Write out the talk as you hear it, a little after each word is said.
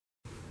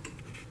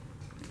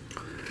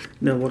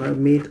Now what I've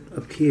made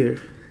up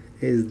here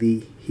is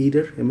the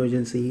heater,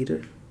 emergency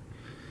heater,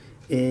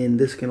 and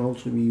this can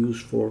also be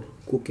used for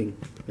cooking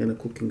in a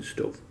cooking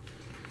stove.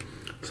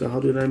 So how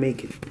did I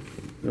make it?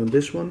 Now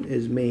this one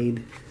is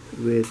made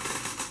with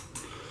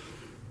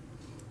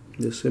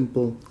the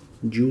simple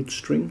jute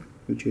string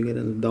which you get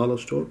in the dollar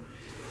store,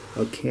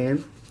 a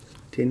can,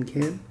 tin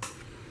can.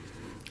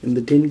 In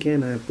the tin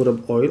can I have put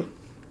up oil,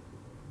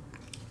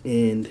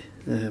 and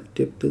I have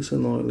dipped this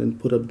in oil and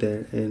put up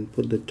there and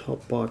put the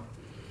top part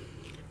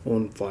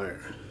on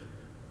fire,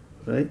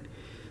 right?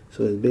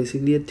 So it's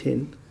basically a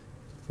tin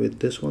with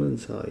this one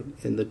inside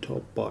and the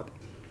top part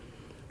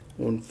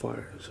on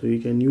fire. So you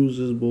can use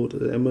this both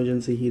as an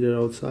emergency heater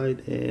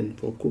outside and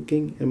for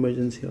cooking,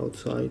 emergency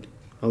outside,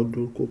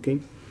 outdoor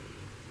cooking.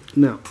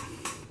 Now,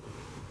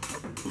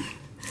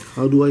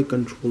 how do I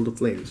control the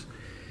flames?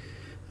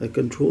 I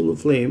control the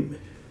flame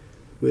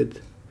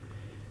with,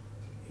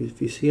 if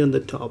you see on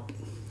the top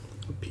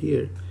up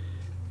here,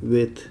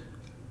 with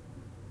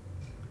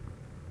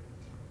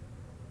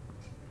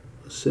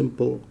a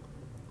simple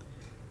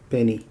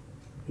penny.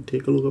 You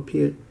take a look up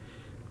here,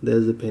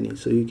 there's the penny.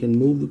 So you can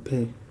move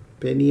the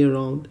penny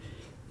around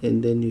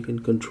and then you can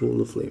control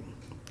the flame.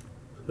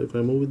 So if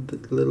I move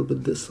it a little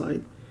bit this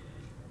side,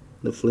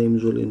 the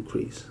flames will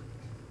increase.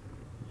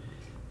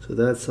 So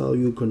that's how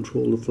you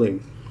control the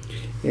flame.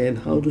 And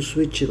how to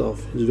switch it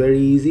off is very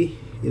easy.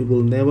 It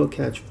will never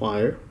catch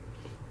fire,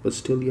 but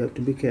still you have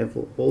to be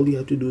careful. All you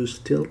have to do is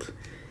tilt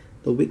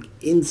the wick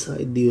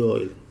inside the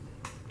oil.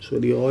 So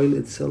the oil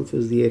itself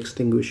is the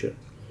extinguisher.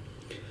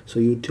 So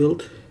you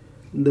tilt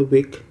the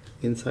wick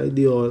inside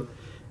the oil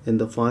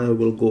and the fire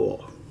will go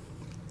off.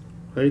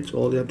 Right? So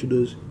all you have to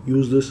do is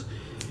use this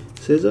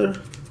scissor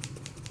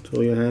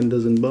so your hand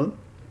doesn't burn.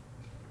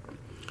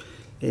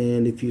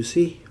 And if you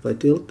see, if I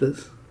tilt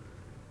this,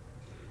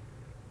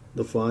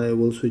 the fire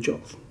will switch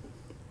off.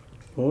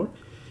 Or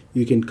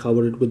you can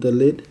cover it with a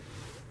lid,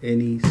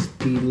 any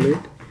steel lid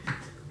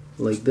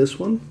like this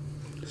one.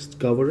 Just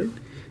cover it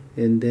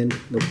and then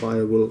the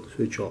fire will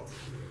switch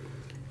off.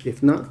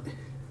 If not,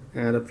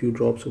 add a few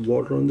drops of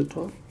water on the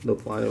top, the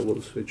fire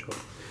will switch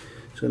off.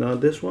 So now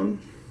this one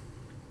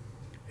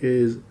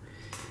is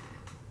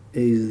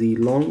the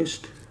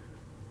longest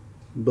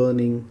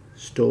burning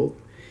stove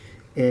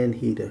and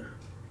heater.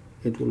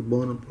 It will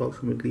burn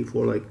approximately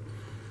for like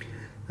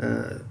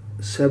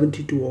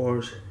 72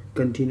 hours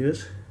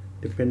continuous,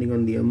 depending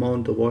on the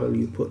amount of oil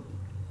you put.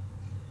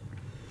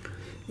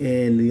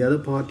 And the other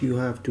part you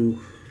have to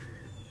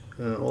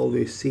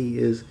always see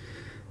is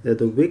that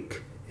the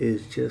wick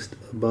is just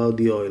above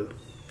the oil.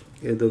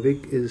 If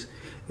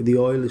the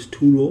oil is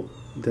too low,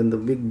 then the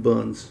wick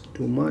burns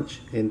too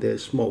much and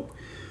there's smoke.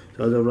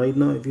 So as of right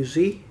now, if you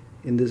see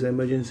in this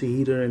emergency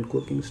heater and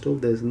cooking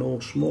stove, there's no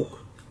smoke,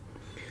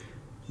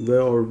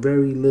 or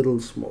very little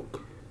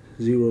smoke,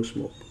 zero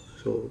smoke.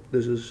 So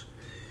this is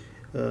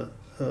a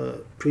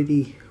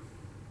pretty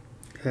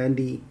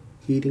handy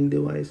heating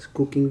device,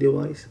 cooking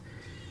device.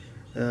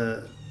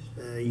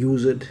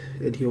 Use it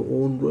at your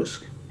own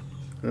risk.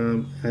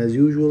 As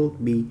usual,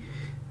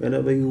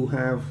 whenever you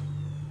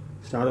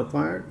start a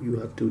fire, you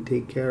have to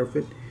take care of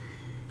it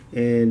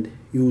and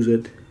use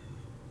it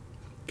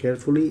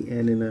carefully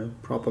and in a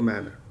proper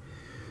manner.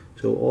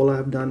 So all I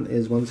have done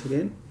is, once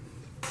again,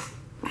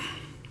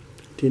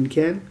 tin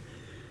can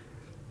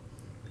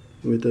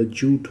with a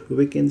jute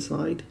wick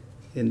inside,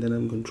 and then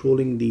I'm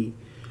controlling the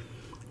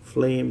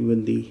flame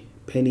with the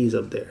pennies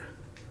up there.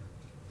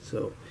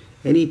 So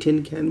any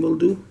tin can will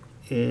do,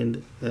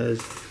 and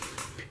as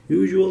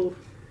usual,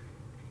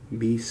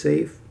 be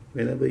safe.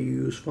 Whenever you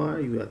use fire,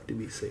 you have to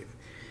be safe.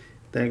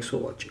 Thanks for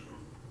watching.